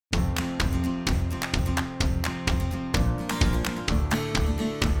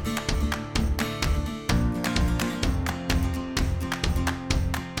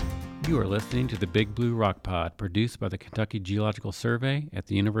You are listening to the Big Blue Rock Pod, produced by the Kentucky Geological Survey at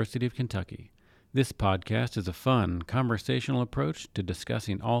the University of Kentucky. This podcast is a fun, conversational approach to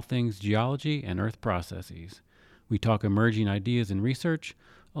discussing all things geology and earth processes. We talk emerging ideas in research,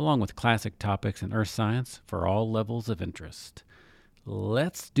 along with classic topics in earth science for all levels of interest.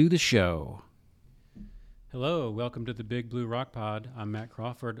 Let's do the show. Hello, welcome to the Big Blue Rock Pod. I'm Matt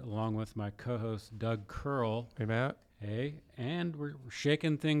Crawford, along with my co-host Doug Curl. Hey, Matt. Hey, and we're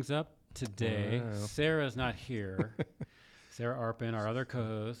shaking things up today. Wow. Sarah's not here. Sarah Arpin, our other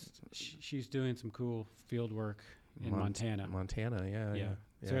co-host, she's doing some cool field work in Montana. Montana, yeah.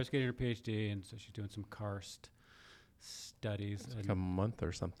 Sarah's getting her PhD, and so she's doing some karst studies. It's like a month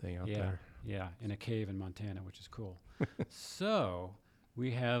or something out there. Yeah, in a cave in Montana, which is cool. So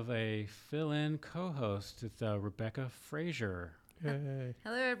we have a fill-in co-host. It's Rebekah Frazier. Yay.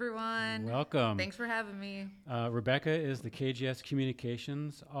 Hello, everyone. Welcome. Thanks for having me. Rebekah is the KGS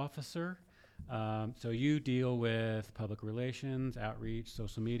Communications Officer. So you deal with public relations, outreach,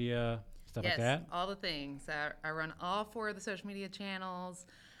 social media, stuff like that? Yes, all the things. I run all 4 of the social media channels.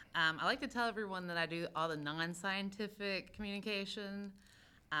 I like to tell everyone that I do all the non-scientific communication.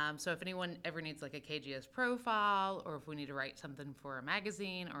 So if anyone ever needs like a KGS profile, or if we need to write something for a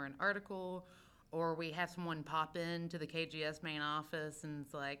magazine or an article, or we have someone pop into the KGS main office and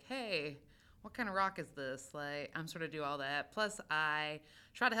it's like, hey, what kind of rock is this? Like, I'm sort of do all that. Plus, I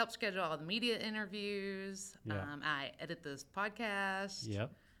try to help schedule all the media interviews. Yeah. I edit this podcast.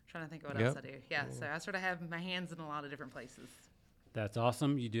 Yep. Trying to think of what else I do. Yeah, so I sort of have my hands in a lot of different places. That's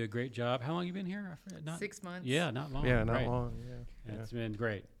awesome. You do a great job. How long have you been here? 6 months. Yeah, not long. Yeah, not right. long. Yeah. It's been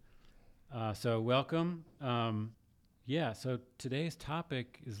great. So welcome. So today's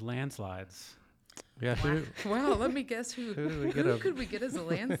topic is landslides. Yeah. Wow, let me guess who could we get as a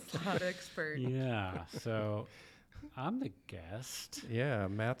landslide expert? Yeah, so I'm the guest. Yeah,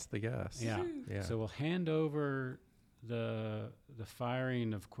 Matt's the guest. Yeah. Yeah. So we'll hand over the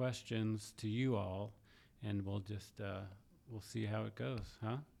firing of questions to you all, and we'll just we'll see how it goes,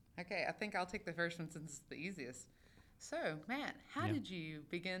 huh? Okay, I think I'll take the first one since it's the easiest. So, Matt, how did you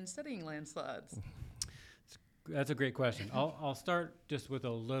begin studying landslides? That's a great question. I'll start just with a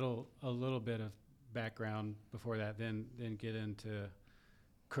little bit of background before that, then get into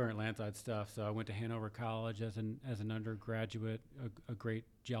current landslide stuff. So I went to Hanover College as an undergraduate, a great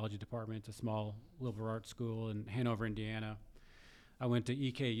geology department. It's a small liberal arts school in Hanover, Indiana. I went to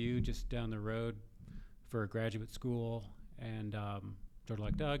EKU just down the road for a graduate school, and sort of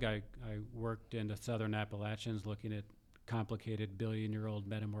like Doug, I worked in the southern Appalachians looking at complicated billion-year-old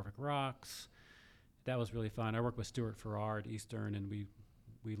metamorphic rocks. That was really fun. I worked with Stuart Farrar at Eastern, and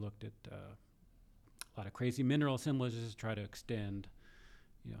we looked at a lot of crazy mineral assemblages to try to extend,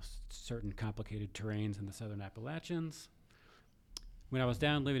 certain complicated terrains in the southern Appalachians. When I was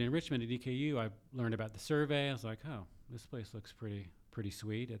down living in Richmond at EKU, I learned about the survey. I was like, oh, this place looks pretty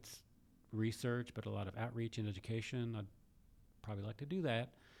sweet. It's research, but a lot of outreach and education. I'd probably like to do that.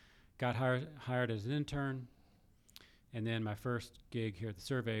 Got hired as an intern. And then my first gig here at the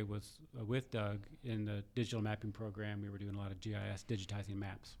survey was with Doug in the digital mapping program. We were doing a lot of GIS, digitizing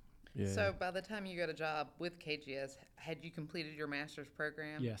maps. Yeah. So by the time you got a job with KGS, had you completed your master's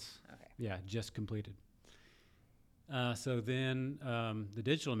program? Yes. Okay. Yeah, just completed. So then the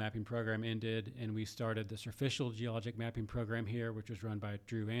digital mapping program ended, and we started the surficial geologic mapping program here, which was run by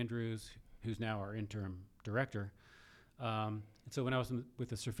Drew Andrews, who's now our interim director. And so when I was with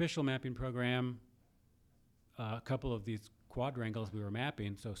the surficial mapping program, a couple of these quadrangles we were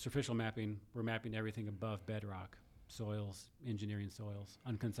mapping. So surficial mapping, we're mapping everything above bedrock, soils, engineering soils,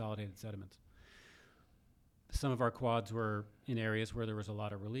 unconsolidated sediments. Some of our quads were in areas where there was a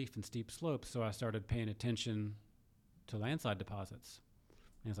lot of relief and steep slopes, so I started paying attention to landslide deposits.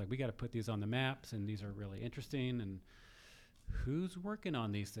 And it's like, we got to put these on the maps, and these are really interesting, and who's working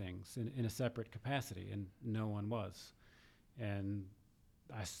on these things in a separate capacity? And no one was. And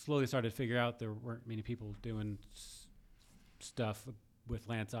I slowly started to figure out there weren't many people doing stuff with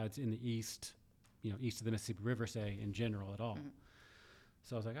landslides in the east, east of the Mississippi River, say, in general at all. Mm-hmm.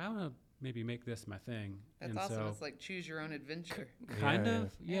 So I was like, I want to maybe make this my thing. That's and awesome. So it's like choose your own adventure. Kind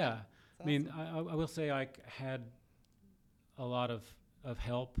of, yeah. I mean, I will say I had a lot of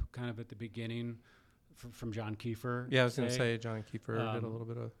help kind of at the beginning from John Kiefer. Yeah, I was going to say John Kiefer did a little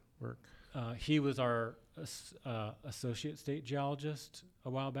bit of work. He was our associate state geologist a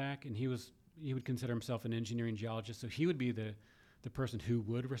while back, and he would consider himself an engineering geologist, so he would be the person who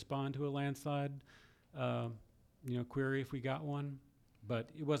would respond to a landslide query if we got one, but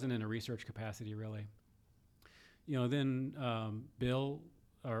it wasn't in a research capacity really. Then Bill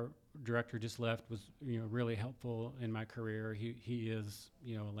our director just left, was really helpful in my career. He is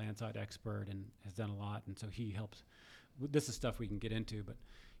a landslide expert and has done a lot, and so he helped. This is stuff we can get into, but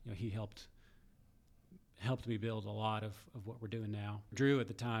he helped me build a lot of what we're doing now. Drew at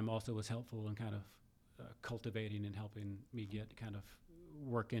the time also was helpful in kind of cultivating and helping me get kind of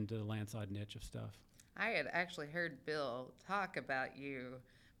work into the landslide niche of stuff. I had actually heard Bill talk about you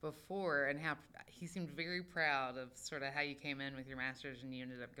before and how he seemed very proud of sort of how you came in with your master's and you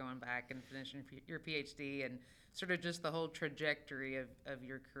ended up going back and finishing your PhD and sort of just the whole trajectory of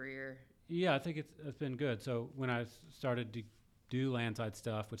your career. Yeah, I think it's been good. So when I started to do landslide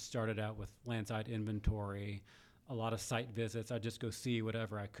stuff, which started out with landslide inventory, a lot of site visits, I'd just go see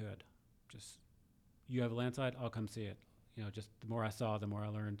whatever I could. Just, you have a landslide, I'll come see it. Just the more I saw, the more I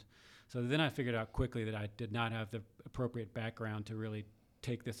learned. So then I figured out quickly that I did not have the appropriate background to really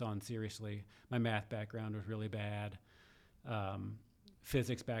take this on seriously. My math background was really bad.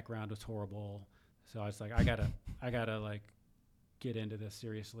 Physics background was horrible. So I was like, I gotta like get into this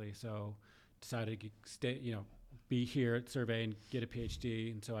seriously. So decided to stay, be here at Survey and get a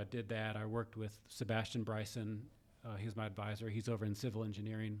PhD. And so I did that. I worked with Sebastian Bryson. He's my advisor. He's over in civil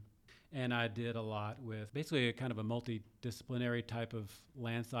engineering. And I did a lot with basically a kind of a multidisciplinary type of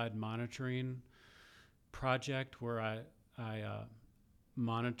landslide monitoring project where I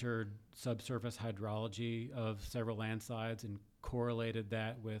monitored subsurface hydrology of several landslides and correlated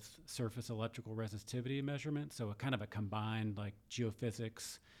that with surface electrical resistivity measurements. So a kind of a combined like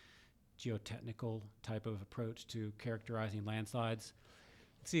geophysics, geotechnical type of approach to characterizing landslides.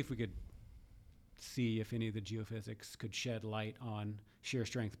 See if we could see if any of the geophysics could shed light on shear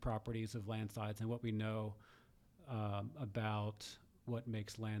strength properties of landslides and what we know about what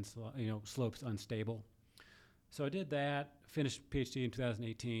makes slopes unstable. So I did that, finished PhD in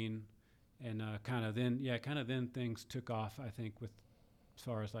 2018, and kind of then things took off, I think, with as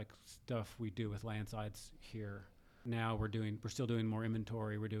far as like stuff we do with landslides here. Now we're still doing more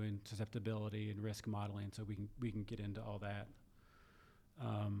inventory, we're doing susceptibility and risk modeling, so we can get into all that.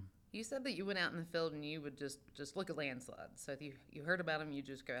 You said that you went out in the field and you would just look at landslides. So if you heard about them, you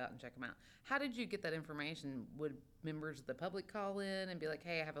just go out and check them out. How did you get that information? Would members of the public call in and be like,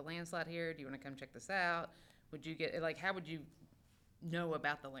 hey, I have a landslide here. Do you want to come check this out? Would you get, like, how would you know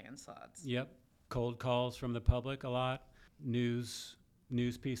about the landslides? Yep. Cold calls from the public a lot. News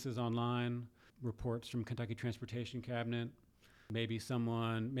pieces online, reports from Kentucky Transportation Cabinet. Maybe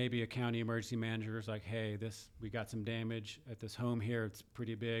a county emergency manager is like, hey, we got some damage at this home here. It's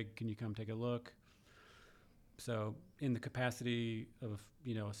pretty big. Can you come take a look? So in the capacity of,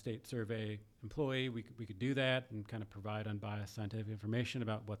 a state survey employee, we could do that and kind of provide unbiased scientific information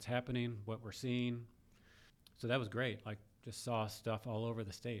about what's happening, what we're seeing. So that was great. Like, just saw stuff all over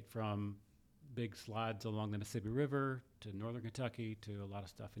the state, from big slides along the Mississippi River to northern Kentucky to a lot of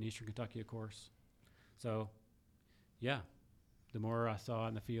stuff in eastern Kentucky, of course. So, yeah. The more I saw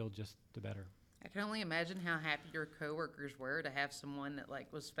in the field, just the better. I can only imagine how happy your coworkers were to have someone that like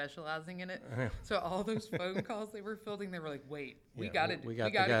was specializing in it. So all those phone calls they were fielding, they were like, "Wait, we got the guy. We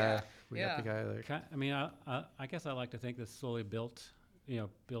got the guy there." I mean, I guess I like to think this slowly built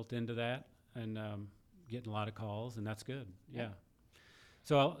into that, and getting a lot of calls, and that's good. Yeah.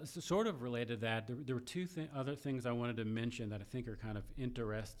 So sort of related to that, there were two other things I wanted to mention that I think are kind of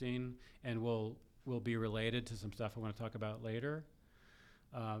interesting, and will be related to some stuff I want to talk about later,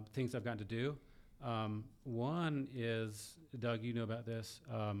 things I've gotten to do. One is, Doug, you know about this.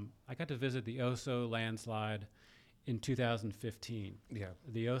 I got to visit the Oso landslide in 2015. Yeah.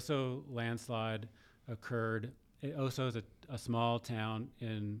 The Oso landslide occurred. Oso is a small town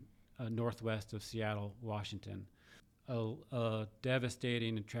in northwest of Seattle, Washington. A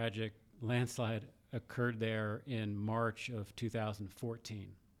devastating and tragic landslide occurred there in March of 2014.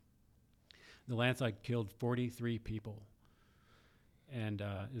 The landslide killed 43 people, and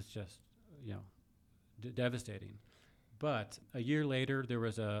it's just, devastating. But a year later, there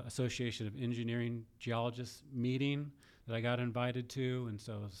was a Association of Engineering Geologists meeting that I got invited to, and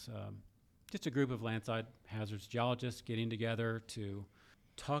so it was just a group of landslide hazards geologists getting together to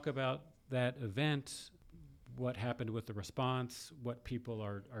talk about that event, what happened with the response, what people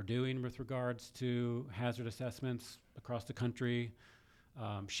are doing with regards to hazard assessments across the country,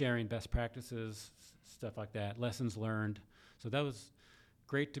 sharing best practices, stuff like that, lessons learned. So that was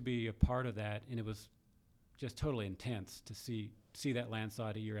great to be a part of that, and it was just totally intense to see that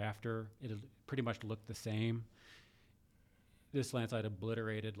landslide a year after. It pretty much looked the same. This landslide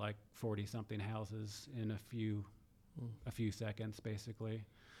obliterated like 40-something houses in a few seconds, basically.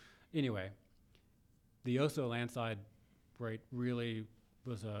 Anyway, the Oso landslide, right, really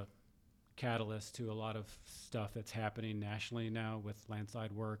was a catalyst to a lot of stuff that's happening nationally now with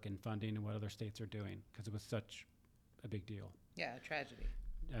landslide work and funding and what other states are doing, because it was such a big deal. Yeah, tragedy.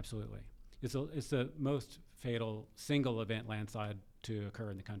 Absolutely. It's the most fatal single event landslide to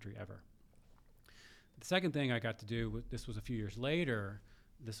occur in the country ever. The second thing I got to do, this was a few years later,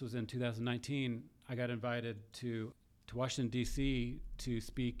 this was in 2019, I got invited to Washington, D.C. to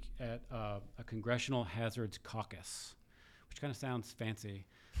speak at a Congressional Hazards Caucus, which kind of sounds fancy,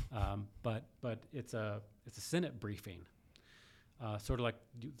 but it's a Senate briefing, sort of like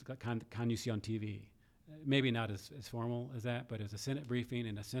kind you see on TV. Maybe not as formal as that, but it's a Senate briefing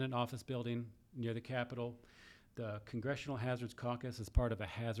in a Senate office building near the Capitol. The Congressional Hazards Caucus is part of a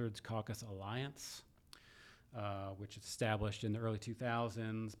Hazards Caucus Alliance, which is established in the early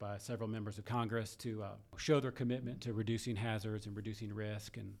 2000s by several members of Congress to show their commitment to reducing hazards and reducing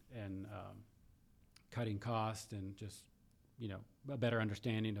risk and cutting cost and just, a better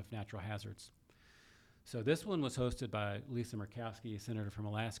understanding of natural hazards. So this one was hosted by Lisa Murkowski, senator from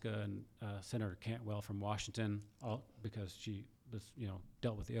Alaska, and Senator Cantwell from Washington, all because she was,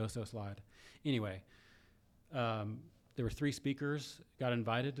 dealt with the OSO slide. Anyway, there were 3 speakers got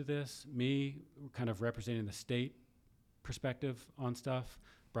invited to this. Me, kind of representing the state perspective on stuff.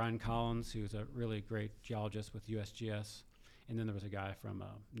 Brian Collins, who's a really great geologist with USGS. And then there was a guy from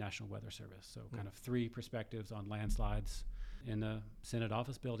National Weather Service. So kind of 3 perspectives on landslides in the Senate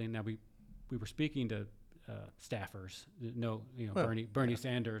office building. Now, we were speaking to staffers. No, Bernie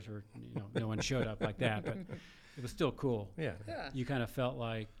Sanders or, no one showed up like that. But it was still cool. Yeah. You kind of felt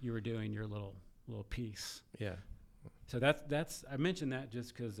like you were doing your little piece. Yeah. So that's I mentioned that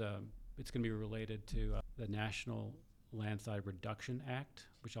just because it's going to be related to the National Landslide Reduction Act,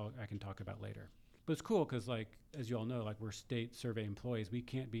 which I can talk about later. But it's cool because, as you all know, we're state survey employees. We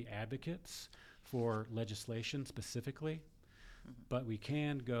can't be advocates for legislation specifically, but we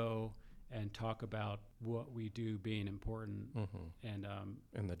can go and talk about what we do being important and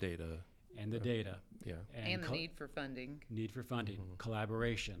the data. And the data. Yeah. And the need for funding. Need for funding,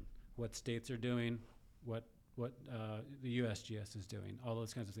 collaboration, what states are doing, what the USGS is doing, all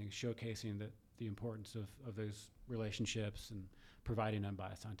those kinds of things, showcasing the importance of those relationships and providing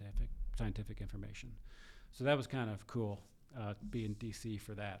unbiased scientific information. So that was kind of cool, be in DC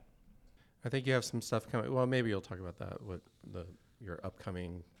for that. I think you have some stuff coming. Well, maybe you'll talk about that with your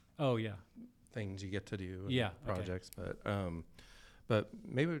upcoming. Oh yeah. Things you get to do. Yeah. Projects, okay. But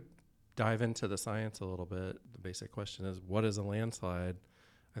maybe dive into the science a little bit. The basic question is, what is a landslide?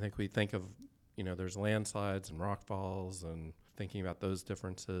 I think we think of, there's landslides and rock falls and thinking about those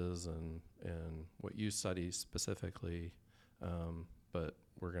differences and what you study specifically. But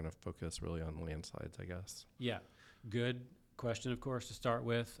we're going to focus really on landslides, I guess. Yeah. Good question, of course, to start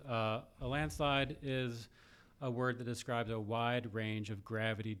with. A landslide is a word that describes a wide range of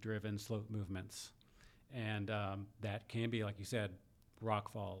gravity-driven slope movements. And that can be, like you said,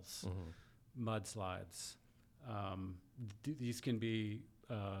 rock falls, mudslides. These can be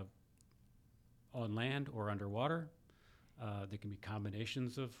on land or underwater. There can be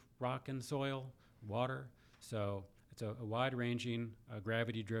combinations of rock and soil, water. So it's a wide-ranging,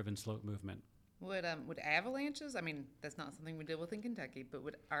 gravity-driven slope movement. Would avalanches? I mean, that's not something we deal with in Kentucky, but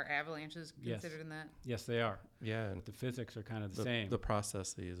are avalanches considered in that? Yes, they are. Yeah, and The physics are kind of the same. The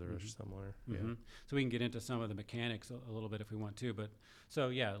processes are similar. Yeah. So we can get into some of the mechanics a little bit if we want to. But so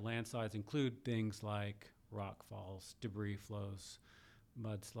yeah, landslides include things like rock falls, debris flows,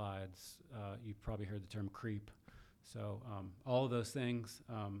 mudslides. You've probably heard the term creep. So all of those things.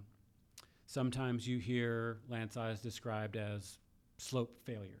 Sometimes you hear landslides described as slope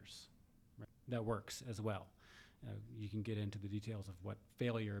failures. Right? That works as well. You can get into the details of what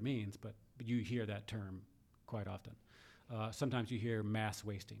failure means, but you hear that term quite often. Sometimes you hear mass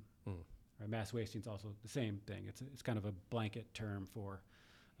wasting. Right? Mass wasting is also the same thing. It's kind of a blanket term for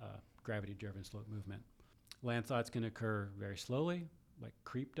gravity-driven slope movement. Landslides can occur very slowly, like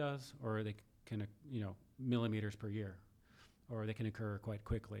creep does, or they can, millimeters per year, or they can occur quite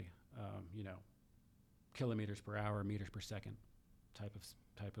quickly, kilometers per hour, meters per second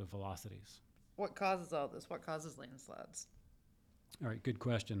type of velocities. What causes all this? What causes landslides? All right, good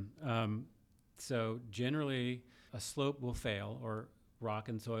question. So generally, a slope will fail, or rock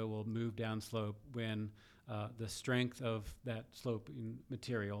and soil will move down slope when the strength of that sloping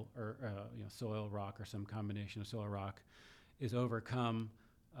material, or soil, rock, or some combination of soil rock, is overcome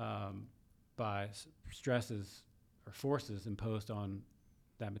by stresses or forces imposed on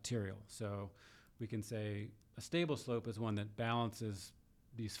that material. So we can say a stable slope is one that balances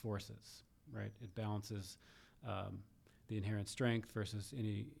these forces, right? It balances the inherent strength versus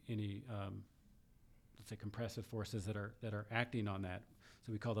any let's say compressive forces that are acting on that.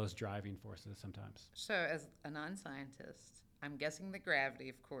 So we call those driving forces sometimes. So, as a non-scientist, I'm guessing that gravity,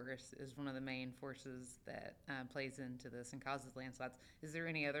 of course, is one of the main forces that plays into this and causes landslides. Is there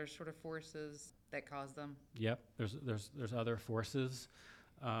any other sort of forces that cause them? Yep, there's other forces.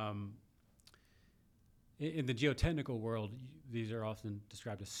 In the geotechnical world, these are often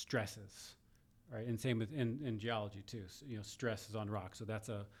described as stresses, right? And same with in geology too. So, stress is on rock, so that's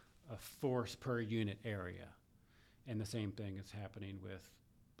a force per unit area, and the same thing is happening with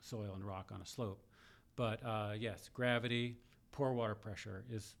soil and rock on a slope. But yes, gravity, pore water pressure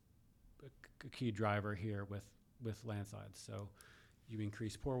is a key driver here with landslides. So you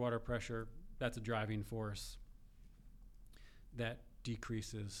increase pore water pressure, that's a driving force that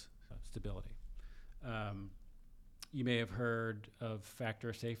decreases stability. You may have heard of factor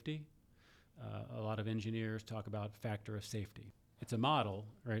of safety. A lot of engineers talk about factor of safety. It's a model,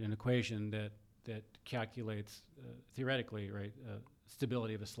 right, an equation that calculates theoretically, right,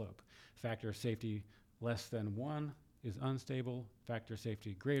 stability of a slope. Factor of safety less than 1 is unstable. Factor of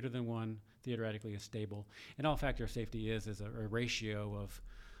safety greater than 1 theoretically is stable. And all factor of safety is a ratio of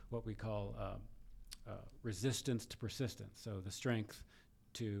what we call resistance to persistence. So the strength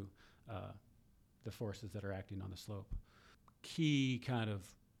to the forces that are acting on the slope. Key kind of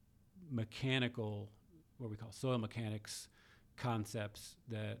mechanical, what we call soil mechanics concepts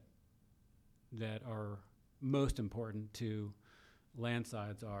that are most important to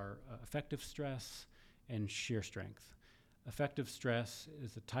landslides are effective stress and shear strength. Effective stress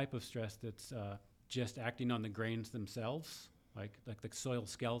is a type of stress that's just acting on the grains themselves, like the soil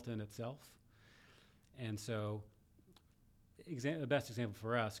skeleton itself. And so the best example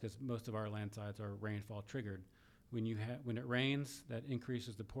for us, because most of our landslides are rainfall triggered, when it rains, that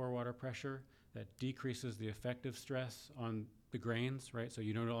increases the pore water pressure, that decreases the effective stress on the grains, right? So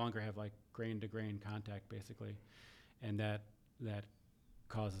you no longer have like grain to grain contact basically, and that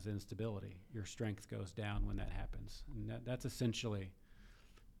causes instability. Your strength goes down when that happens, and that's essentially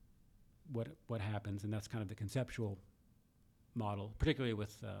what happens, and that's kind of the conceptual model, particularly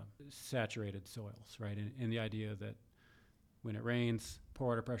with saturated soils, right? And the idea that when it rains, pore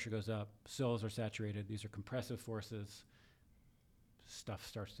water pressure goes up, soils are saturated, these are compressive forces, stuff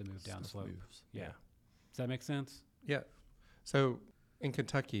starts to move down slope. Moves. Yeah. Does that make sense? Yeah. So in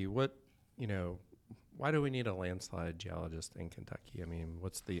Kentucky, why do we need a landslide geologist in Kentucky? I mean,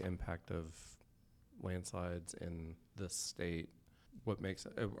 what's the impact of landslides in this state? What makes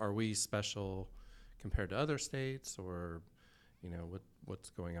are we special compared to other states, or what's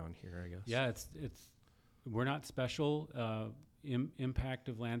going on here, I guess? Yeah, it's we're not special. Impact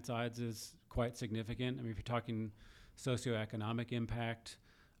of landslides is quite significant. I mean, if you're talking socioeconomic impact,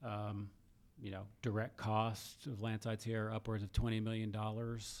 direct costs of landslides here are upwards of $20 million.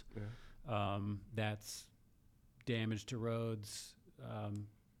 Yeah. That's damage to roads,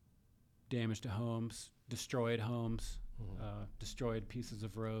 damage to homes, destroyed homes, destroyed pieces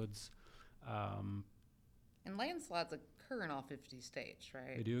of roads. And landslides occur in all 50 states,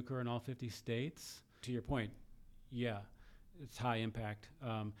 right? They do occur in all 50 states. To your point, yeah, it's high impact.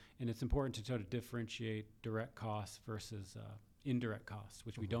 And it's important to try to differentiate direct costs versus indirect costs,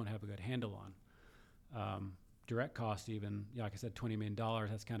 which we don't have a good handle on. Direct costs even, like I said, $20 million,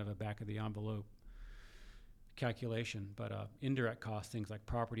 that's kind of a back of the envelope calculation. But indirect costs, things like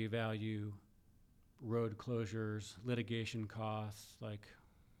property value, road closures, litigation costs, like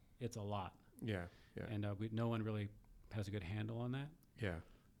it's a lot. Yeah. Yeah. And no one really has a good handle on that. Yeah.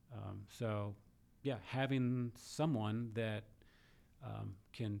 So, yeah, having someone that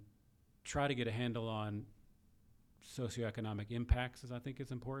can try to get a handle on socioeconomic impacts I think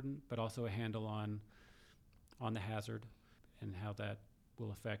is important, but also a handle on the hazard and how that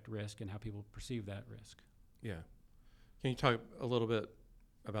will affect risk and how people perceive that risk. Yeah. Can you talk a little bit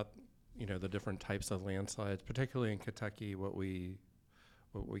about the different types of landslides, particularly in Kentucky, what we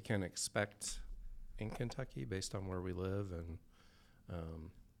can expect in Kentucky based on where we live,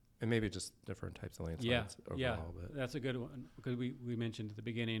 and maybe just different types of landslides overall. Yeah, but that's a good one, because we mentioned at the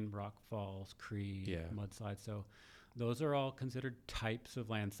beginning rock falls, creek, mudslides. So those are all considered types of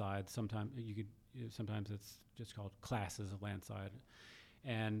landslides. Sometimes it's just called classes of landslide,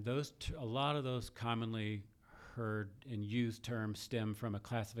 and a lot of those commonly heard and used terms stem from a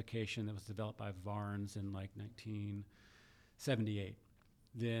classification that was developed by Varnes in like 1978.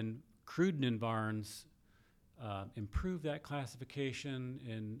 Then Cruden and Varnes improved that classification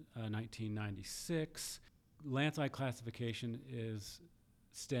in 1996. Landslide classification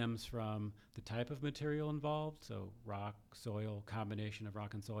stems from the type of material involved, so rock, soil, combination of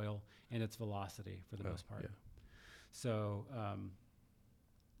rock and soil, and its velocity for the most part. Yeah. So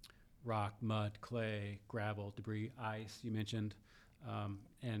rock, mud, clay, gravel, debris, ice, you mentioned.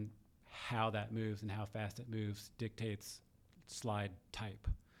 and how that moves and how fast it moves dictates slide type.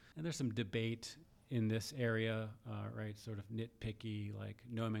 And there's some debate in this area, right? Sort of nitpicky, like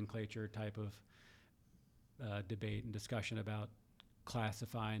nomenclature type of debate and discussion about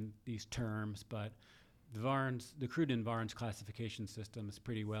classifying these terms, but the Cruden-Varnes classification system is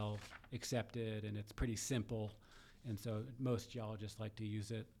pretty well accepted, and it's pretty simple, and so most geologists like to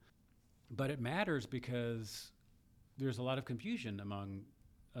use it. But it matters because there's a lot of confusion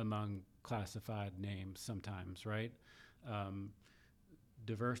among classified names sometimes, right?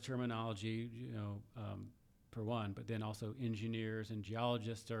 Diverse terminology, for one, but then also engineers and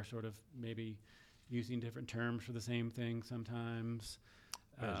geologists are sort of maybe using different terms for the same thing sometimes.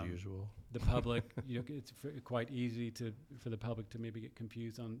 As usual. The public, it's quite easy for the public to maybe get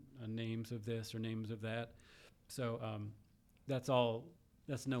confused on names of this or names of that. So that's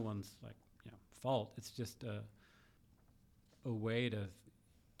no one's fault. It's just a way to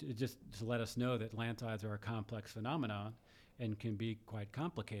let us know that landslides are a complex phenomenon and can be quite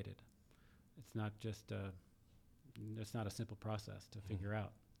complicated. It's not just it's not a simple process to figure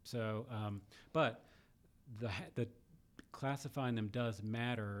out. So, but the classifying them does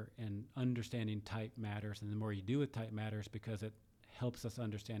matter, and understanding type matters, and the more you do with type matters because it helps us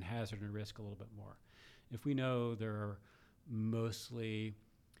understand hazard and risk a little bit more. If we know there are mostly,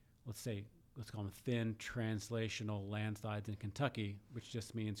 let's call them thin translational landslides in Kentucky, which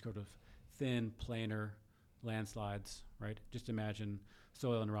just means sort of thin planar landslides, right? Just imagine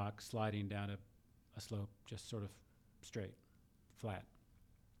soil and rock sliding down a slope, just sort of straight, flat.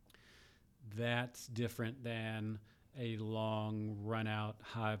 That's different than a long run-out,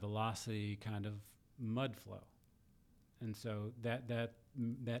 high-velocity kind of mud flow. And so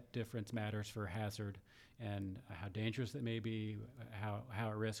that difference matters for hazard and how dangerous it may be, how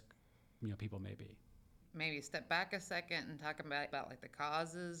at risk people may be. Maybe step back a second and talk about like the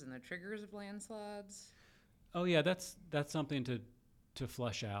causes and the triggers of landslides. Oh yeah, that's something to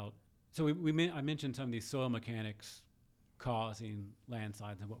flush out. So I mentioned some of these soil mechanics causing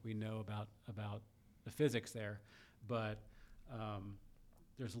landslides and what we know about the physics there, but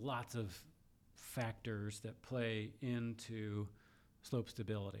there's lots of factors that play into slope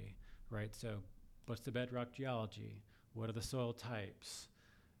stability, right? So what's the bedrock geology? What are the soil types?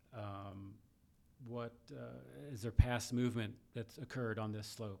 What is there past movement that's occurred on this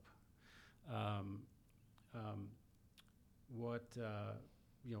slope?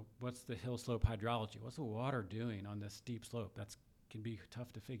 What's the hill slope hydrology? What's the water doing on this steep slope? That can be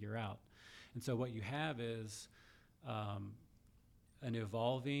tough to figure out. And so what you have is an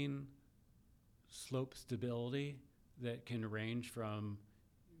evolving slope stability that can range from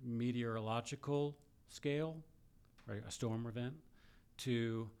meteorological scale, right, a storm event,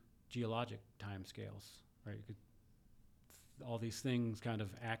 to geologic time scales, right? All these things kind of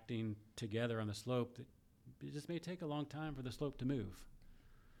acting together on the slope that it just may take a long time for the slope to move.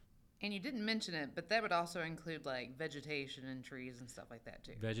 And you didn't mention it, but that would also include like vegetation and trees and stuff like that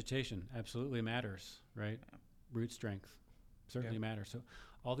too. Vegetation absolutely matters, right? Yeah. Root strength certainly matters. So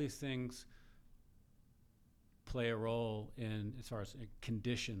all these things play a role in as far as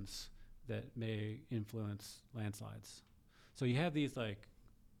conditions that may influence landslides. So you have these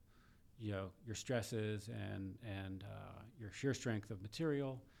your stresses and your shear strength of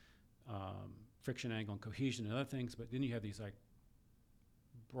material, friction angle and cohesion and other things, but then you have these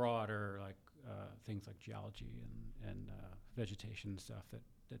broader things like geology and vegetation and stuff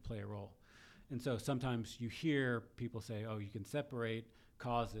that play a role. And so sometimes you hear people say, oh, you can separate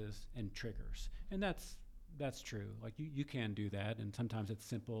causes and triggers. And that's true. Like you can do that, and sometimes it's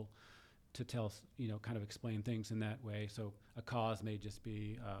simple to tell, kind of explain things in that way. So a cause may just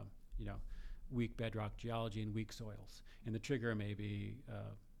be, weak bedrock geology and weak soils. And the trigger may be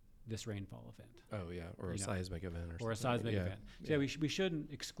this rainfall event. Oh, yeah, or a seismic event. Or a seismic event. So yeah, we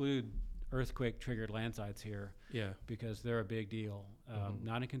shouldn't exclude earthquake-triggered landslides here. Yeah. Because they're a big deal.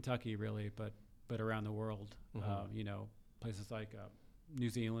 Not in Kentucky, really, but around the world. Places like New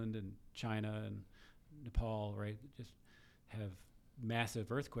Zealand and China and Nepal, right, just have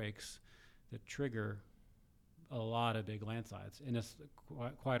massive earthquakes that trigger a lot of big landslides. And it's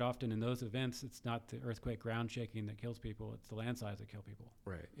quite often in those events, it's not the earthquake ground shaking that kills people, it's the landslides that kill people.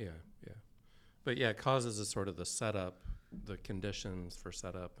 Right, yeah. But yeah, causes is sort of the setup, the conditions for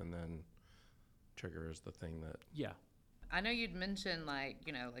setup, and then trigger is the thing that... Yeah. I know you'd mentioned like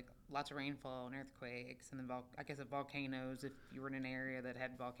lots of rainfall and earthquakes, and then I guess volcanoes if you were in an area that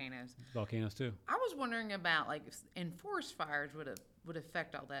had volcanoes. Volcanoes too. I was wondering about and forest fires would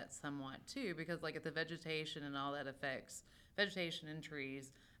affect all that somewhat too, because if the vegetation and all that affects vegetation and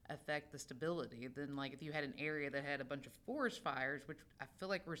trees affect the stability. Then, like, if you had an area that had a bunch of forest fires, which I feel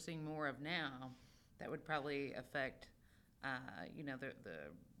like we're seeing more of now, that would probably affect, the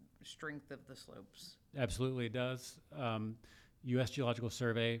strength of the slopes. Absolutely, it does. U.S. Geological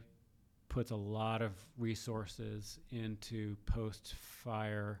Survey puts a lot of resources into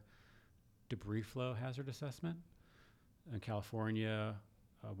post-fire debris flow hazard assessment in California,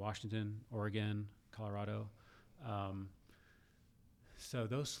 Washington, Oregon, Colorado. So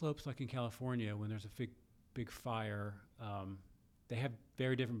those slopes, like in California, when there's a big fire, they have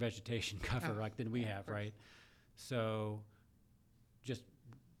very different vegetation cover than we have, right? So just,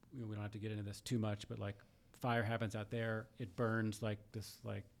 we don't have to get into this too much, but like fire happens out there, it burns like this,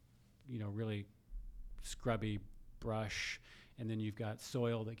 really scrubby brush, and then you've got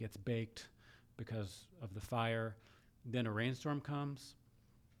soil that gets baked because of the fire. Then a rainstorm comes.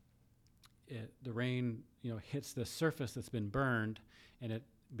 The rain, hits the surface that's been burned, and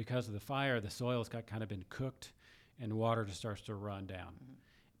because of the fire, the soil's kind of been cooked, and water just starts to run down. Mm-hmm.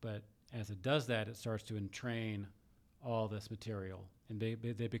 But as it does that, it starts to entrain all this material, and they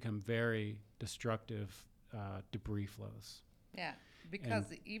become very destructive debris flows. Yeah, because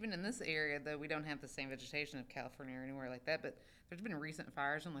even in this area, though, we don't have the same vegetation of California or anywhere like that, but there's been recent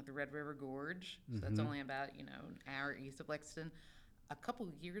fires in like the Red River Gorge. So that's only about, an hour east of Lexington. A couple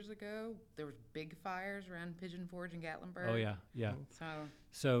of years ago, there was big fires around Pigeon Forge and Gatlinburg. Oh, yeah.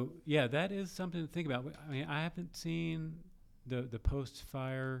 So yeah, that is something to think about. I mean, I haven't seen the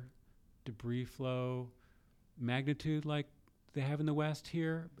post-fire debris flow magnitude like they have in the West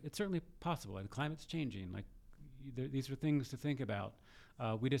here. It's certainly possible, and the climate's changing. Like, these are things to think about.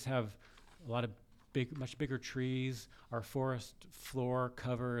 We just have a lot of much bigger trees. Our forest floor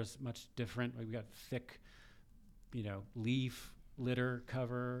cover is much different. We've got thick, leaf litter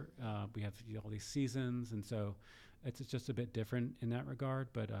cover. We have all these seasons, and so it's just a bit different in that regard.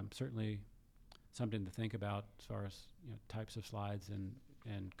 But certainly something to think about as far as types of slides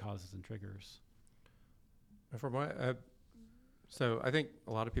and causes and triggers. From what so I think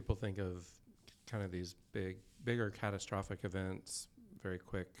a lot of people think of kind of these bigger catastrophic events very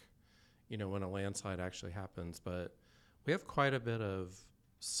quick, when a landslide actually happens. But we have quite a bit of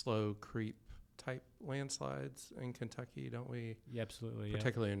slow creep type landslides in Kentucky, don't we? Yeah, absolutely.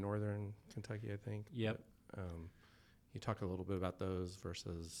 Particularly in northern Kentucky, I think. Yep. But, you talk a little bit about those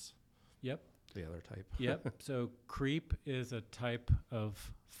versus the other type. Yep. So creep is a type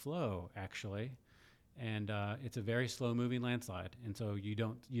of flow, actually. And it's a very slow moving landslide. And so you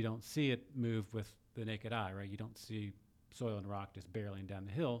don't see it move with the naked eye, right? You don't see soil and rock just barreling down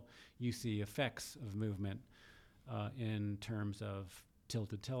the hill. You see effects of movement in terms of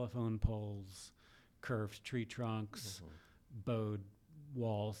tilted telephone poles, curved tree trunks, bowed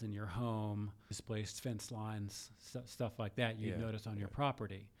walls in your home, displaced fence lines, stuff like that you'd notice on your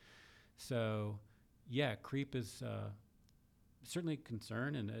property. So, creep is certainly a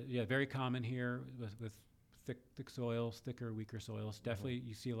concern, and very common here with thick soils, thicker, weaker soils. Definitely,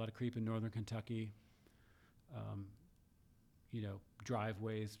 you see a lot of creep in northern Kentucky.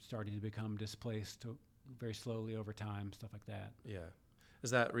 Driveways starting to become displaced very slowly over time, stuff like that. Yeah.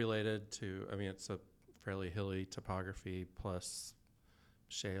 Is that related to, it's a fairly hilly topography plus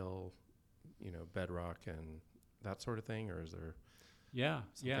shale, bedrock and that sort of thing, or is there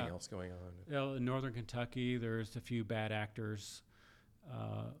something else going on? Well, in northern Kentucky, there's a few bad actors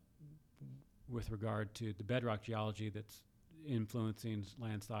with regard to the bedrock geology that's influencing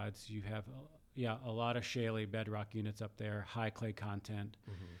landslides. You have a lot of shaly bedrock units up there, high clay content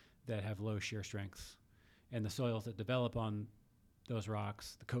that have low shear strengths. And the soils that develop on those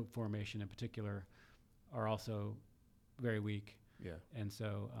rocks, the Cope Formation in particular, are also very weak. Yeah. And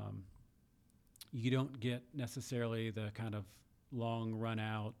so you don't get necessarily the kind of long run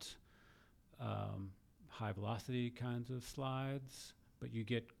out, high velocity kinds of slides, but you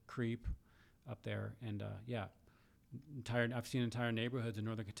get creep up there. And I've seen entire neighborhoods in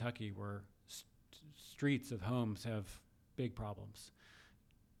northern Kentucky where streets of homes have big problems.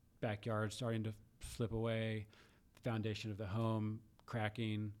 Backyards starting to slip away, foundation of the home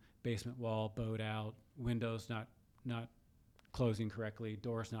cracking, basement wall bowed out, windows not closing correctly,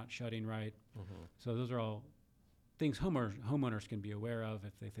 doors not shutting right. So those are all things homeowners can be aware of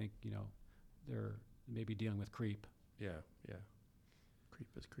if they think they're maybe dealing with creep. Yeah. Creep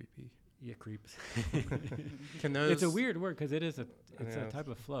is creepy. Yeah, creeps. Can those? It's a weird word because it's a type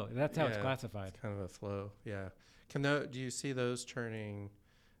of flow. That's how it's classified. It's kind of a flow. Yeah. Do you see those turning?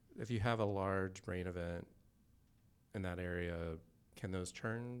 If you have a large rain event in that area, can those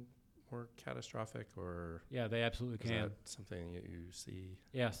turn more catastrophic, or? Yeah, they absolutely can. Is that something you see?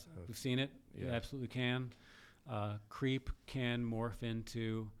 Yes, we've seen it. Yeah. It absolutely can. Creep can morph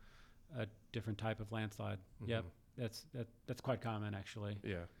into a different type of landslide. Yep, that's quite common actually.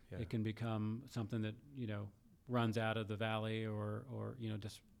 Yeah. Yeah. It can become something that runs out of the valley or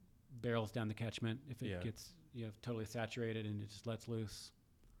just barrels down the catchment if it gets totally saturated and it just lets loose.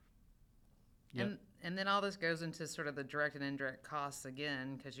 Yep. And then all this goes into sort of the direct and indirect costs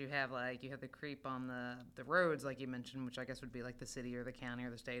again, because you have the creep on the roads, like you mentioned, which I guess would be like the city or the county or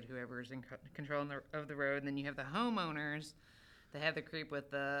the state, whoever is in control of the road. And then you have the homeowners that have the creep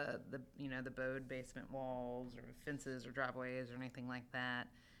with the bowed basement walls or fences or driveways or anything like that.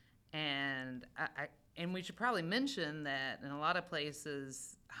 And and we should probably mention that in a lot of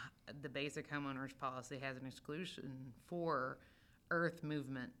places, the basic homeowners policy has an exclusion for earth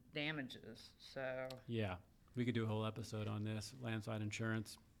movement damages. So yeah, we could do a whole episode on this landslide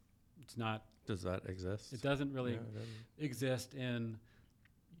insurance. It's not. Does that exist? It doesn't really exist in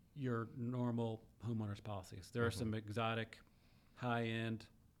your normal homeowners policies. There are some exotic, high-end,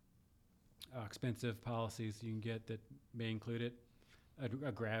 expensive policies you can get that may include it.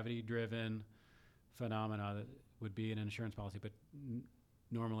 A gravity-driven phenomena that would be an insurance policy, but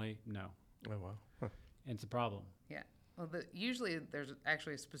normally no. Oh wow. Huh. And it's a problem. yeah. Well, usually there's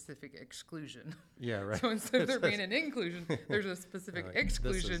actually a specific exclusion. Yeah, right. So instead of there being an inclusion, there's a specific Like, this is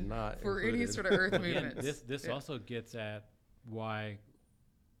exclusion not for any included. sort of earth Again, movements. this also gets at why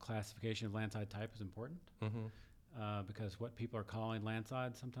classification of landslide type is important, because what people are calling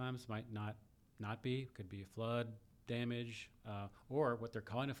landslide sometimes might not be. Could be flood damage, or what they're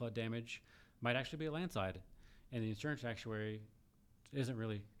calling a flood damage might actually be a landslide, and the insurance actuary isn't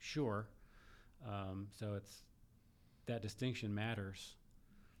really sure. So that distinction matters.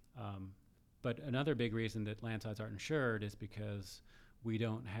 But another big reason that landslides aren't insured is because we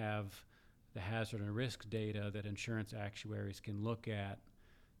don't have the hazard and risk data that insurance actuaries can look at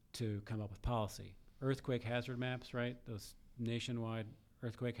to come up with policy. Earthquake hazard maps, right? Those nationwide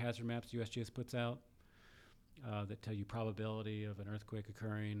earthquake hazard maps USGS puts out that tell you probability of an earthquake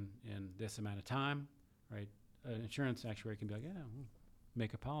occurring in this amount of time, right? An insurance actuary can be like, we'll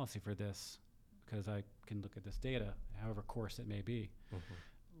make a policy for this because I can look at this data, however coarse it may be.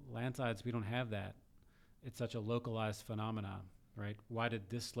 Landslides, we don't have that. It's such a localized phenomenon, right? Why did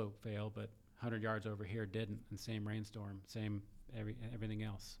this slope fail, but 100 yards over here didn't, and same rainstorm, same everything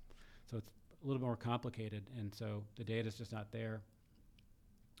else. So it's a little more complicated, and so the data's just not there.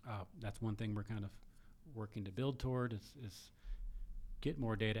 That's one thing we're kind of working to build toward is get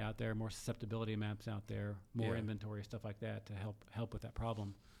more data out there, more susceptibility maps out there, more inventory, stuff like that to help with that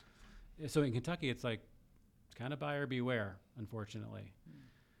problem. So in Kentucky, it's kind of buyer beware, unfortunately.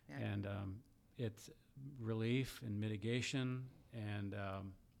 Yeah. And it's relief and mitigation and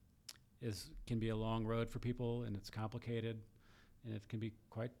can be a long road for people, and it's complicated, and it can be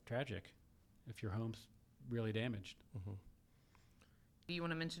quite tragic if your home's really damaged. Do you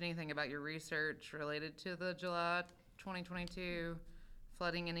want to mention anything about your research related to the July 2022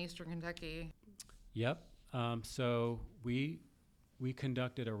 flooding in eastern Kentucky? Yep. So we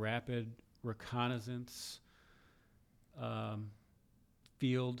conducted a rapid reconnaissance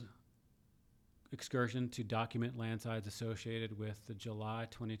field excursion to document landslides associated with the July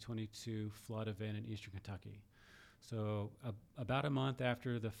 2022 flood event in eastern Kentucky. So about a month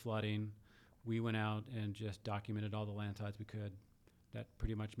after the flooding, we went out and just documented all the landslides we could. That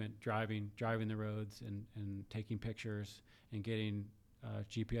pretty much meant driving the roads and taking pictures and getting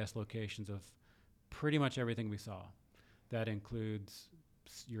GPS locations of pretty much everything we saw. That includes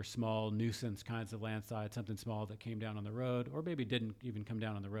your small nuisance kinds of landslides, something small that came down on the road or maybe didn't even come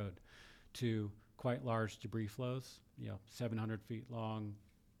down on the road, to quite large debris flows, 700 feet long,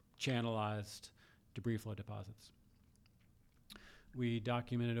 channelized debris flow deposits. We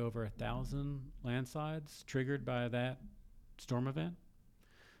documented over 1,000 landslides triggered by that storm event.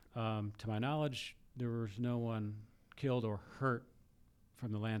 To my knowledge, there was no one killed or hurt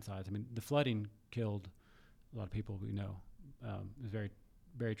from the landslides. I mean, the flooding killed a lot of people we know. It was very,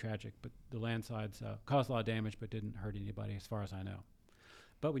 very tragic, but the landslides caused a lot of damage but didn't hurt anybody as far as I know.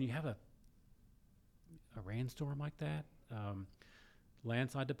 But when you have a rainstorm like that,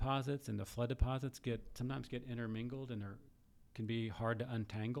 landslide deposits and the flood deposits sometimes get intermingled, and can be hard to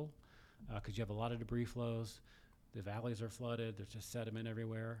untangle because you have a lot of debris flows. The valleys are flooded. There's just sediment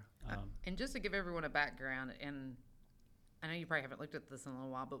everywhere. And just to give everyone a background, and I know you probably haven't looked at this in a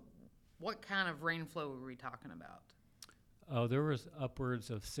little while, but what kind of rain flow were we talking about? Oh, there was upwards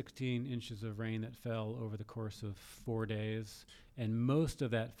of 16 inches of rain that fell over the course of 4 days, and most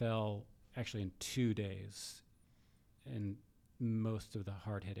of that fell actually in 2 days in most of the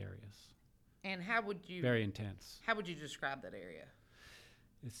hard-hit areas. And how would you... Very intense. How would you describe that area?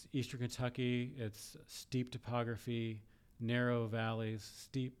 It's Eastern Kentucky. It's steep topography, narrow valleys,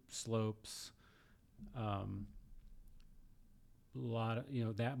 steep slopes. Lot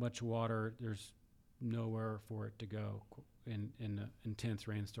of, that much water. There's nowhere for it to go in an intense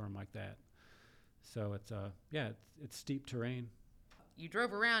rainstorm like that. So it's it's steep terrain. You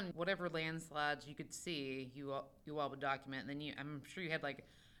drove around whatever landslides you could see. You all would document, and then I'm sure you had like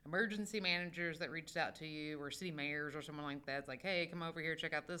emergency managers that reached out to you, or city mayors or someone like that. It's like, hey, come over here,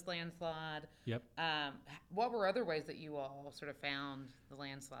 check out this landslide. Yep. What were other ways that you all sort of found the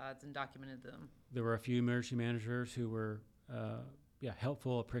landslides and documented them? There were a few emergency managers who were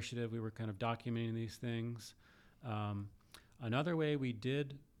helpful, appreciative. We were kind of documenting these things. Another way we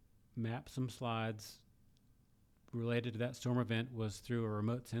did map some slides related to that storm event was through a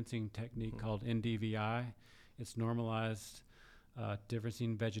remote sensing technique called NDVI. It's normalized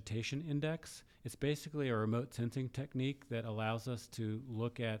differencing vegetation index. It's basically a remote sensing technique that allows us to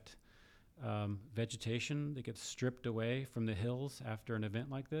look at vegetation that gets stripped away from the hills after an event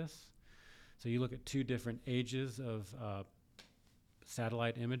like this. So you look at two different ages of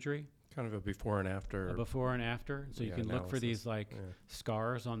satellite imagery. Kind of a before and after. A before and after. So you can look for these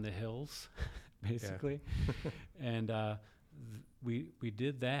scars on the hills, basically. And we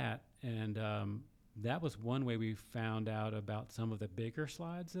did that, and that was one way we found out about some of the bigger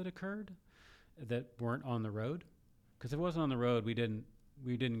slides that occurred that weren't on the road. Because if it wasn't on the road, we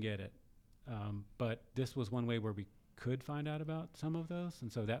didn't get it. But this was one way where we could find out about some of those, and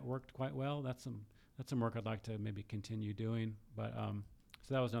so that worked quite well. That's some work I'd like to maybe continue doing. But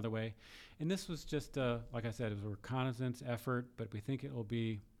so that was another way. And this was just, like I said, it was a reconnaissance effort, but we think it will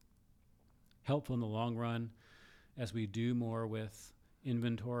be helpful in the long run as we do more with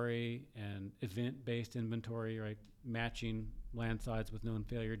inventory and event-based inventory, right? Matching landslides with known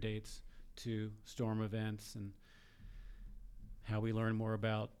failure dates to storm events, and how we learn more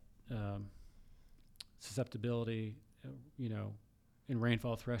about susceptibility, in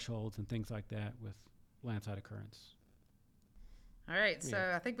rainfall thresholds and things like that with landslide occurrence. All right,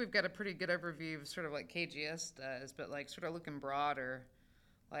 so I think we've got a pretty good overview of sort of what KGS does, but like sort of looking broader,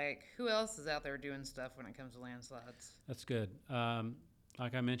 like who else is out there doing stuff when it comes to landslides? That's good.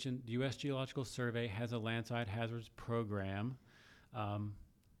 Like I mentioned, the U.S. Geological Survey has a landslide hazards program.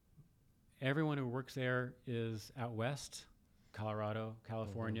 Everyone who works there is out west, Colorado,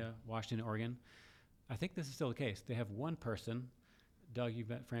 California, Washington, Oregon. I think this is still the case. They have one person, Doug, you've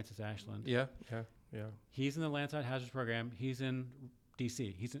met Francis Ashland. Yeah. He's in the landslide hazards program. He's in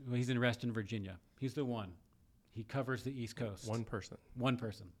D.C. He's in Reston, Virginia. He's the one. He covers the East Coast. One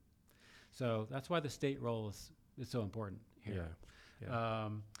person. So that's why the state role is so important here. Yeah.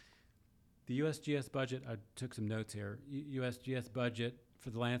 The USGS budget, I took some notes here. USGS budget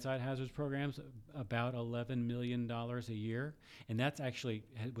for the landslide hazards programs about $11 million a year, and that's actually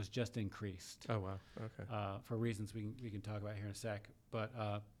was just increased. Oh wow. Okay. For reasons we can talk about here in a sec. But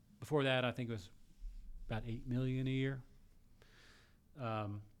before that, I think it was about $8 million a year.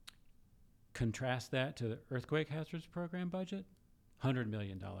 Contrast that to the earthquake hazards program budget, $100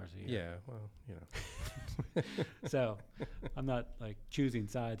 million a year. Yeah. Well, So I'm not like choosing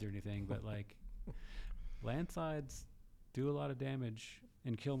sides or anything, but like landslides do a lot of damage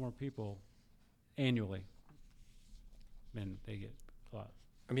and kill more people annually, and they get a lot.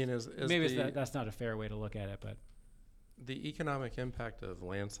 I mean, Maybe that's not a fair way to look at it, but the economic impact of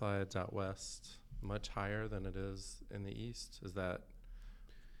landslides out west much higher than it is in the east? Is that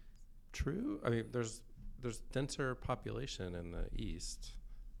true? I mean, there's denser population in the east,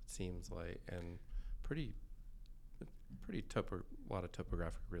 it seems like, and pretty lot of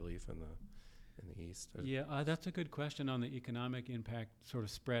topographic relief in the east. Yeah, that's a good question on the economic impact sort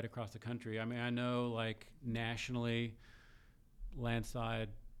of spread across the country. I mean, I know like nationally, landslide,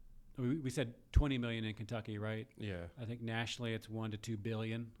 we said 20 million in Kentucky, right? Yeah. I think nationally it's 1 to 2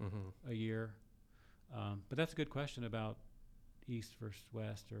 billion a year. But that's a good question about east versus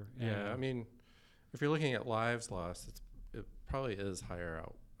west, or I mean, if you're looking at lives lost, it probably is higher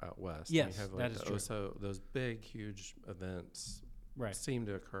out west. Yes, you have that is true. So those big, huge events right. seem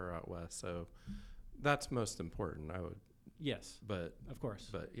to occur out west. So that's most important, I would. Yes, but of course.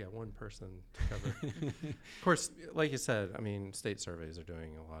 But yeah, one person to cover. Of course, like you said, I mean, state surveys are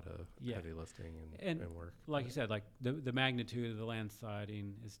doing a lot of heavy lifting and work. Like you said, like the magnitude of the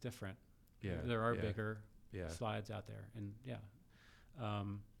landsliding is different. Yeah, there are bigger slides out there, and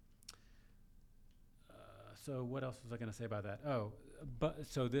so what else was I going to say about that? But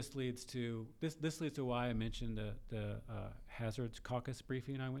so this leads to why I mentioned the hazards caucus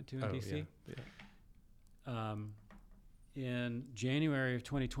briefing I went to in DC. Yeah. In January of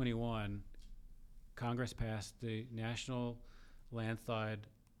 2021, Congress passed the National Landslide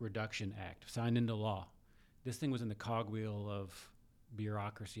Reduction Act, signed into law. This thing was in the cogwheel of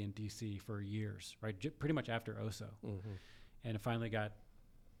bureaucracy in D.C. for years, right? Pretty much after OSO. And it finally got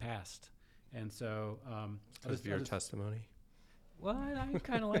passed. And so, Because of your testimony. Well, I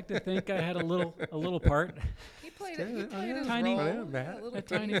kind of like to think I had a little part. He played his Tiny- role. Yeah, Matt. A little A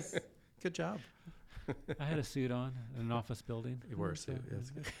tiny- piece. Good job. I had a suit on in an office building. You wore a suit. Yeah,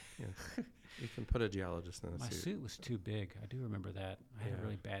 it's good. Yeah. You can put a geologist in a My suit. suit was too big. I do remember that. I had a Yeah.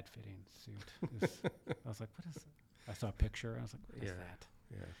 really bad fitting suit. I was like, what is that? I saw a picture. I was like, what is Yeah. that?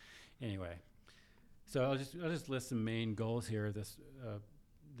 Yeah. Anyway, so I'll just list some main goals here of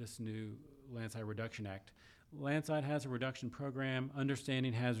this new Landslide Reduction Act. Landslide Hazard Reduction Program,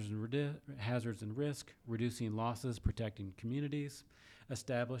 understanding hazards and risk, reducing losses, protecting communities,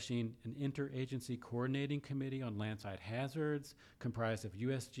 establishing an interagency coordinating committee on landslide hazards comprised of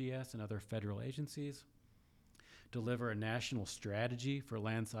USGS and other federal agencies, deliver a national strategy for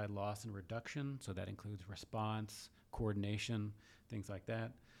landslide loss and reduction, so that includes response, coordination, things like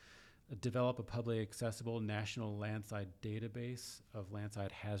that, develop a publicly accessible national landslide database of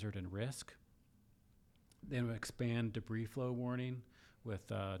landslide hazard and risk, then expand debris flow warning with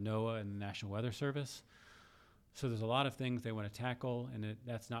NOAA and the National Weather Service. So there's a lot of things they want to tackle, and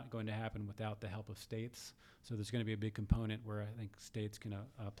that's not going to happen without the help of states. So there's going to be a big component where I think states can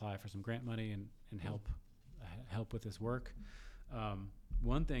apply for some grant money and help with this work.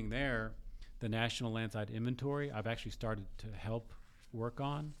 One thing there, the National Landslide Inventory, I've actually started to help work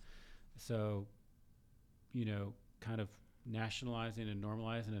on. So, kind of nationalizing and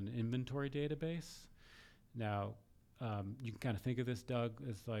normalizing an inventory database. Now, you can kind of think of this, Doug,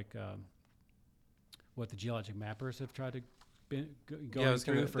 as like what the geologic mappers have tried to go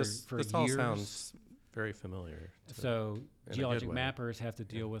through for this years. all sounds very familiar. So in a geologic good way. mappers have to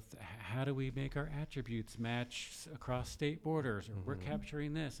deal with how do we make our attributes match across state borders, or we're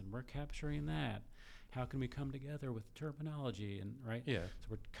capturing this and we're capturing that. How can we come together with terminology and right? Yeah. So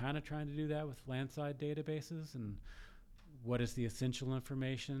we're kind of trying to do that with landslide databases, and what is the essential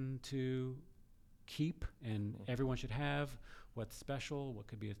information to keep and everyone should have, what's special, what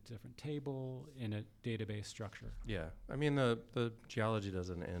could be a different table in a database structure. Yeah. I mean, the geology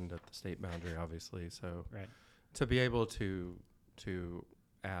doesn't end at the state boundary, obviously. So Right. to be able to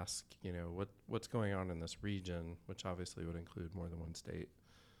ask, what's going on in this region, which obviously would include more than one state,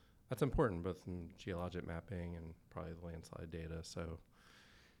 that's important, both in geologic mapping and probably the landslide data. So,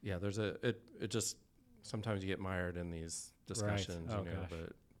 yeah, there's it just sometimes you get mired in these discussions, Oh, gosh.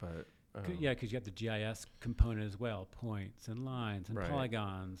 but Yeah, because you have the GIS component as well, points and lines and Right.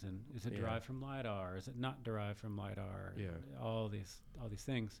 polygons, and is it Yeah. derived from LiDAR? Is it not derived from LiDAR? Yeah. All these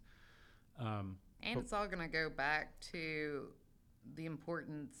things. And it's all going to go back to the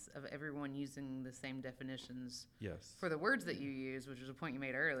importance of everyone using the same definitions yes. for the words that you use, which was a point you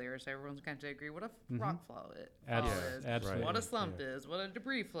made earlier. So everyone's going to agree what a Mhm. rock fall is, Absolutely. what a Right. slump Yeah. is, what a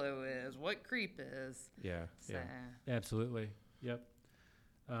debris flow is, what creep is. Yeah. So, Yeah. Absolutely. Yep.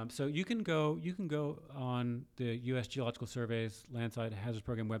 So you can go on the U.S. Geological Survey's Landslide Hazards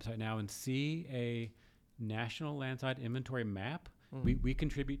Program website now and see a national landslide inventory map. We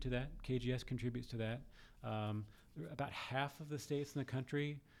contribute to that. KGS contributes to that. About half of the states in the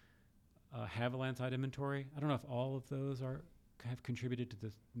country have a landslide inventory. I don't know if all of those have contributed to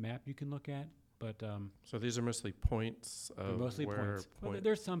this map you can look at, but So these are mostly points they're of mostly where points. Well,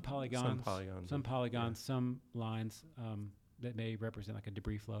 there's some polygons, polygons. some lines that may represent like a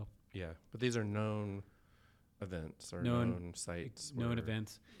debris flow. Yeah, but these are known events or known sites. Known where-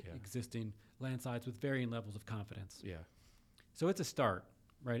 events, Yeah. existing landslides with varying levels of confidence. Yeah. So it's a start,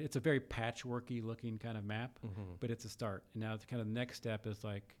 right? It's a very patchworky looking kind of map, Mhm. but it's a start. And now the kind of next step is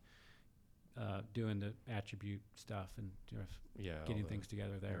like doing the attribute stuff and Yeah. all getting the things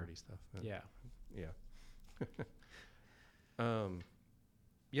together there. nerdy stuff. Yeah. Yeah.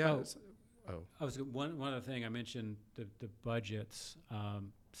 Yeah. Oh. it's- Oh. I was one other thing I mentioned the budgets.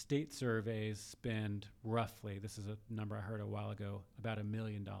 State surveys spend roughly, this is a number I heard a while ago, about $1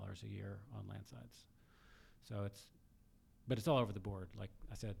 million a year on landslides. So it's all over the board. Like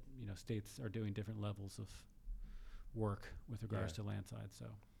I said, states are doing different levels of work with regards to landslides. So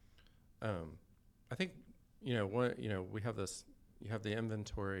I think we have this. You have the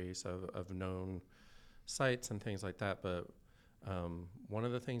inventories of known sites and things like that, but one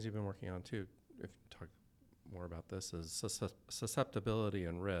of the things you've been working on too, if you talk more about this, is susceptibility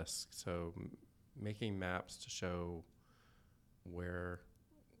and risk. So making maps to show where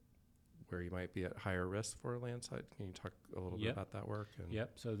you might be at higher risk for a landslide. Can you talk a little bit about that work?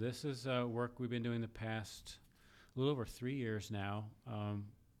 Yep. So this is work we've been doing the past a little over 3 years now.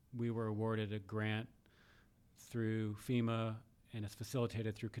 We were awarded a grant through FEMA and it's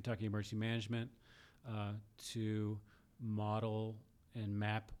facilitated through Kentucky Emergency Management to model and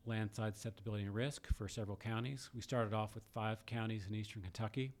map landslide susceptibility and risk for several counties. We started off with 5 counties in eastern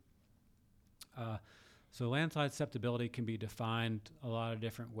Kentucky. So landslide susceptibility can be defined a lot of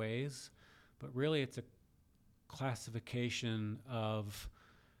different ways, but really it's a classification of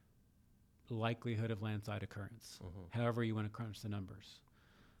likelihood of landslide occurrence, however you want to crunch the numbers.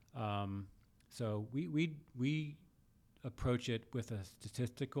 So we approach it with a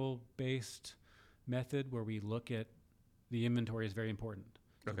statistical based method where we look at the inventory is very important.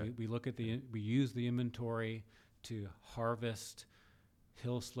 So Okay. we look at we use the inventory to harvest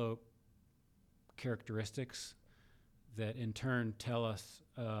hill slope characteristics that in turn tell us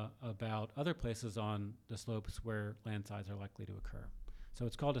about other places on the slopes where landslides are likely to occur. So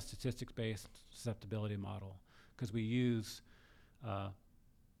it's called a statistics-based susceptibility model because we use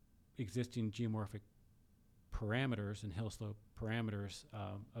existing geomorphic parameters and hill slope parameters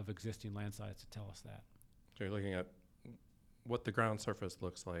of existing landslides to tell us that. So you're looking at what the ground surface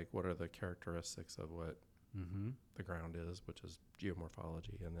looks like, what are the characteristics of what the ground is, which is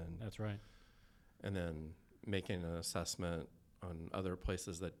geomorphology, and then That's right. and then making an assessment on other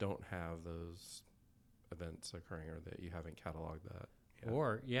places that don't have those events occurring or that you haven't cataloged that. Yeah.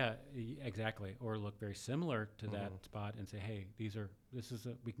 Or exactly. Or look very similar to that spot and say, hey,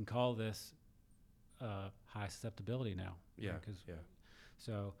 we can call this high susceptibility now. Yeah. Right? Yeah.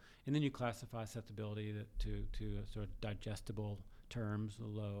 So, and then you classify susceptibility to sort of digestible terms,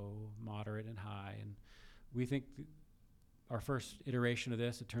 low, moderate, and high. And we think our first iteration of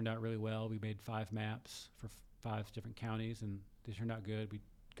this, it turned out really well. We made 5 maps for 5 different counties, and they turned out good. We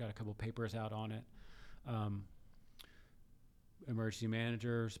got a couple papers out on it. Emergency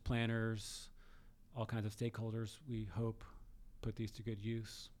managers, planners, all kinds of stakeholders, we hope, put these to good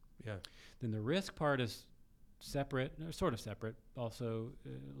use. Yeah. Then the risk part is separate, or sort of separate, also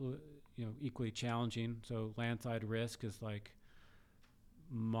equally challenging. So landslide risk is like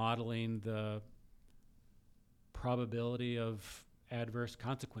modeling the probability of adverse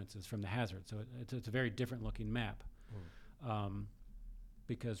consequences from the hazard. So it's a very different looking map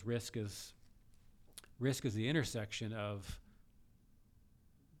because risk is the intersection of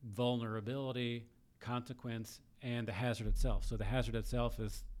vulnerability, consequence, and the hazard itself. So the hazard itself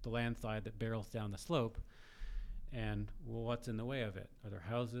is the landslide that barrels down the slope, and what's in the way of it? Are there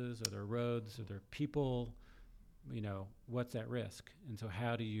houses? Are there roads? Are there people? What's at risk? And so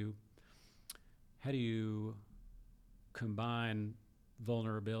how do you combine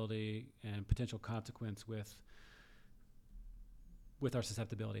vulnerability and potential consequence with our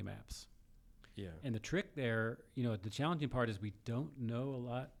susceptibility maps? Yeah. And the trick there, the challenging part is we don't know a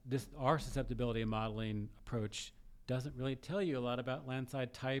lot. Our susceptibility modeling approach doesn't really tell you a lot about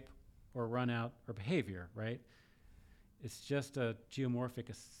landslide type or runout or behavior, right? It's just a geomorphic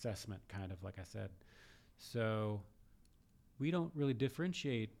assessment, kind of, like I said. So we don't really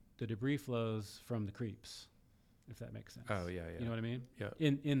differentiate the debris flows from the creeps, if that makes sense. Oh, yeah, yeah. You know what I mean? Yeah.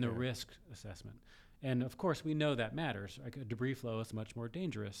 In the Yeah. risk assessment. And of course, we know that matters. Like a debris flow is much more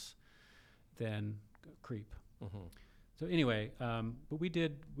dangerous than creep. So anyway, but we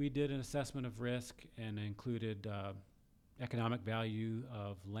did an assessment of risk and included economic value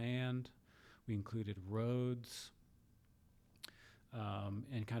of land. We included roads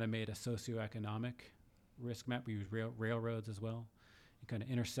and kind of made a socioeconomic risk map. We used railroads as well and kind of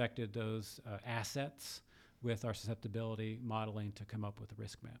intersected those assets with our susceptibility modeling to come up with the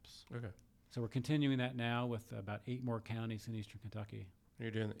risk maps. Okay. So we're continuing that now with about 8 more counties in eastern Kentucky. You're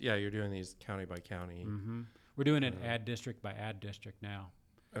doing these county by county. We're doing it ad district by ad district now.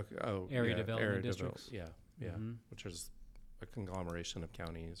 Okay. Oh, Area yeah, development districts. Yeah. Which is a conglomeration of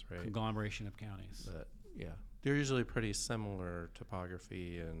counties, right? Conglomeration of counties. But they're usually pretty similar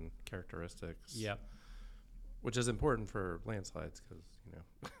topography and characteristics. Yep. Which is important for landslides because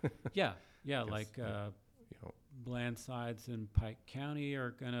Yeah, Yes, like you know, landslides in Pike County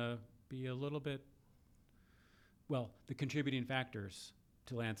are going to be a little bit, the contributing factors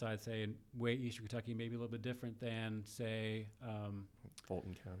to landslides, say, in way eastern Kentucky may be a little bit different than, say,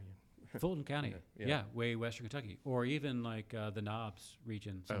 Fulton County. Fulton County. Yeah. Way western Kentucky. Or even like the Knobs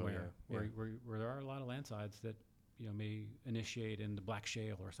region somewhere yeah. where there are a lot of landslides that, may initiate in the Black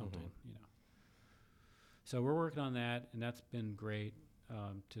Shale or something, So we're working on that, and that's been great.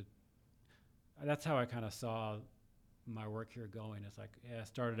 That's how I kind of saw my work here going. It's like, I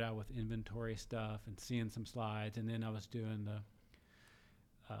started out with inventory stuff and seeing some slides, and then I was doing the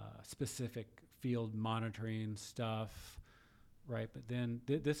specific field monitoring stuff, right? But then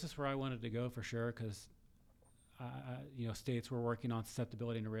this is where I wanted to go for sure, because states were working on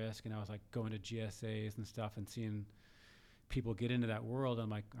susceptibility and risk, and I was like going to GSAs and stuff and seeing people get into that world, I'm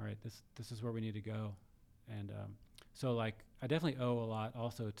like, all right, this is where we need to go. And so like I definitely owe a lot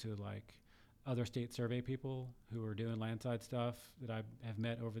also to like other state survey people who are doing landslide stuff that I have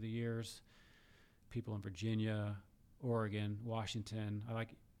met over the years. People in Virginia, Oregon, Washington. I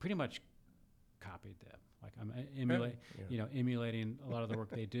like pretty much copied them. Like I'm emulating a lot of the work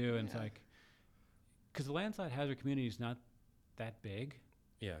they do. And it's like, because the landslide hazard community is not that big.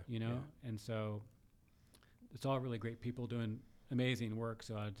 Yeah. And so it's all really great people doing amazing work.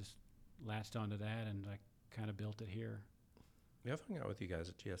 So I just latched onto that and like kind of built it here. Yeah, I've hung out with you guys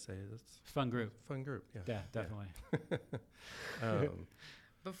at GSA. That's Fun group. Yeah, Definitely.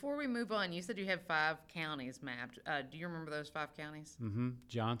 Before we move on, you said you have 5 counties mapped. Do you remember those 5 counties? Mm-hmm.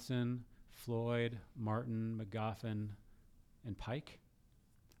 Johnson, Floyd, Martin, McGoffin, and Pike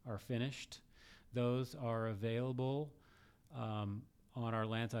are finished. Those are available on our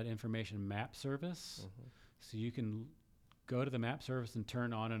Landside Information Map Service. Mm-hmm. So you can go to the map service and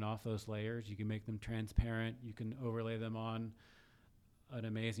turn on and off those layers. You can make them transparent. You can overlay them on an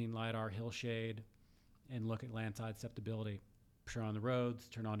amazing LiDAR hillshade and look at landslide susceptibility. Turn on the roads,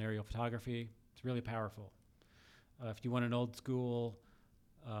 turn on aerial photography. It's really powerful. If you want an old school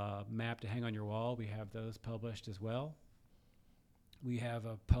map to hang on your wall, we have those published as well. We have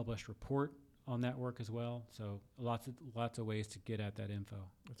a published report on that work as well. So lots of ways to get at that info.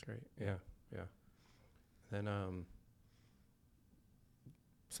 That's great. Yeah. Then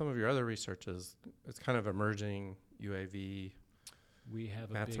some of your other research it's kind of emerging UAV. We have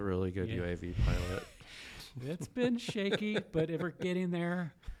Matt's a really good UAV pilot. It's been shaky, but we're getting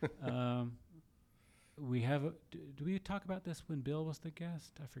there. We have. Do we talk about this when Bill was the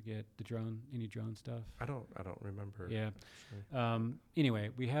guest? I forget any drone stuff. I don't remember. Yeah.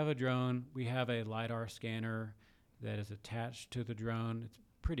 Anyway, we have a drone. We have a LiDAR scanner that is attached to the drone. It's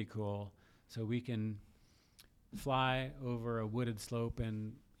pretty cool. So we can fly over a wooded slope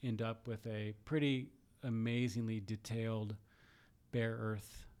and end up with a pretty amazingly detailed bare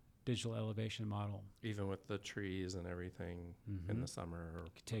earth digital elevation model. Even with the trees and everything in the summer.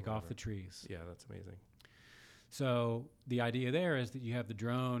 Take off the trees. Yeah, that's amazing. So the idea there is that you have the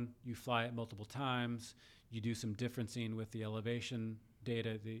drone, you fly it multiple times, you do some differencing with the elevation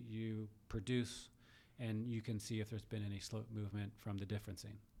data that you produce, and you can see if there's been any slope movement from the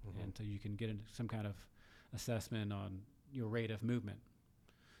differencing. And so you can get into some kind of assessment on your rate of movement.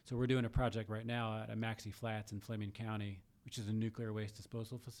 So we're doing a project right now at Maxey Flats in Fleming County, which is a nuclear waste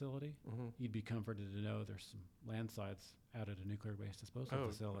disposal facility. You'd be comforted to know there's some landslides out at a nuclear waste disposal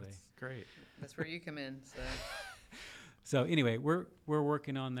facility. That's great. That's where you come in. So anyway, we're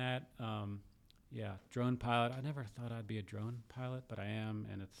working on that. Drone pilot. I never thought I'd be a drone pilot, but I am,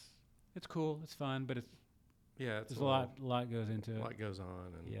 and it's cool. It's fun, but there's a lot goes into it. A lot goes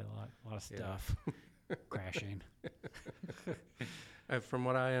on. And a lot of stuff. Crashing. From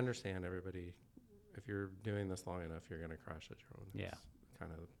what I understand, everybody, if you're doing this long enough, you're going to crash a drone. Yeah.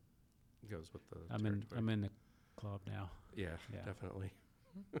 Kind of goes with the I'm in the club now. Yeah, definitely.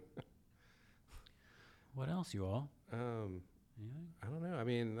 What else, you all? Anything? I don't know. I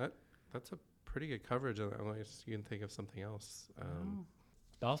mean, that's a pretty good coverage, unless you can think of something else.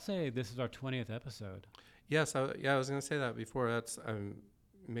 I'll say this is our 20th episode. Yes, I was going to say that before. That's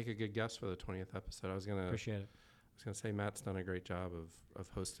make a good guess for the 20th episode. Appreciate it. I was going to say Matt's done a great job of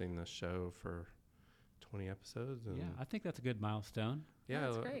hosting this show for 20 episodes. And I think that's a good milestone. Yeah,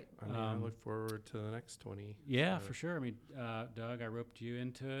 that's great. I look forward to the next 20. Yeah, for sure. I mean, Doug, I roped you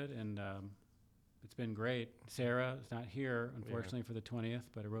into it, and it's been great. Sarah is not here, unfortunately, for the 20th,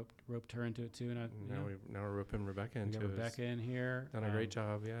 but I roped her into it too. And now we're roping Rebekah into it. Rebekah in here. Done a great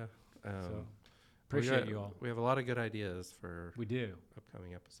job, yeah. So appreciate you all. We have a lot of good ideas for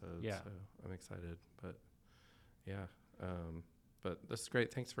upcoming episodes. Yeah. So I'm excited, but but this is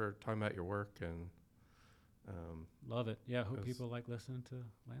great. Thanks for talking about your work and. Love it. Yeah, hope people like listening to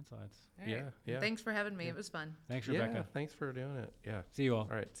Landslides. Right. Yeah. Thanks for having me. It was fun. Thanks, Rebekah. Yeah, thanks for doing it. Yeah. See you all.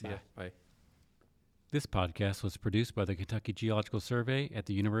 All right. See ya. Bye. This podcast was produced by the Kentucky Geological Survey at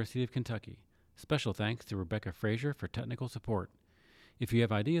the University of Kentucky. Special thanks to Rebekah Frazier for technical support. If you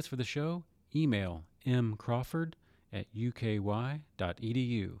have ideas for the show, email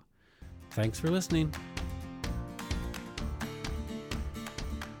mcrawford@uky.edu. Thanks for listening.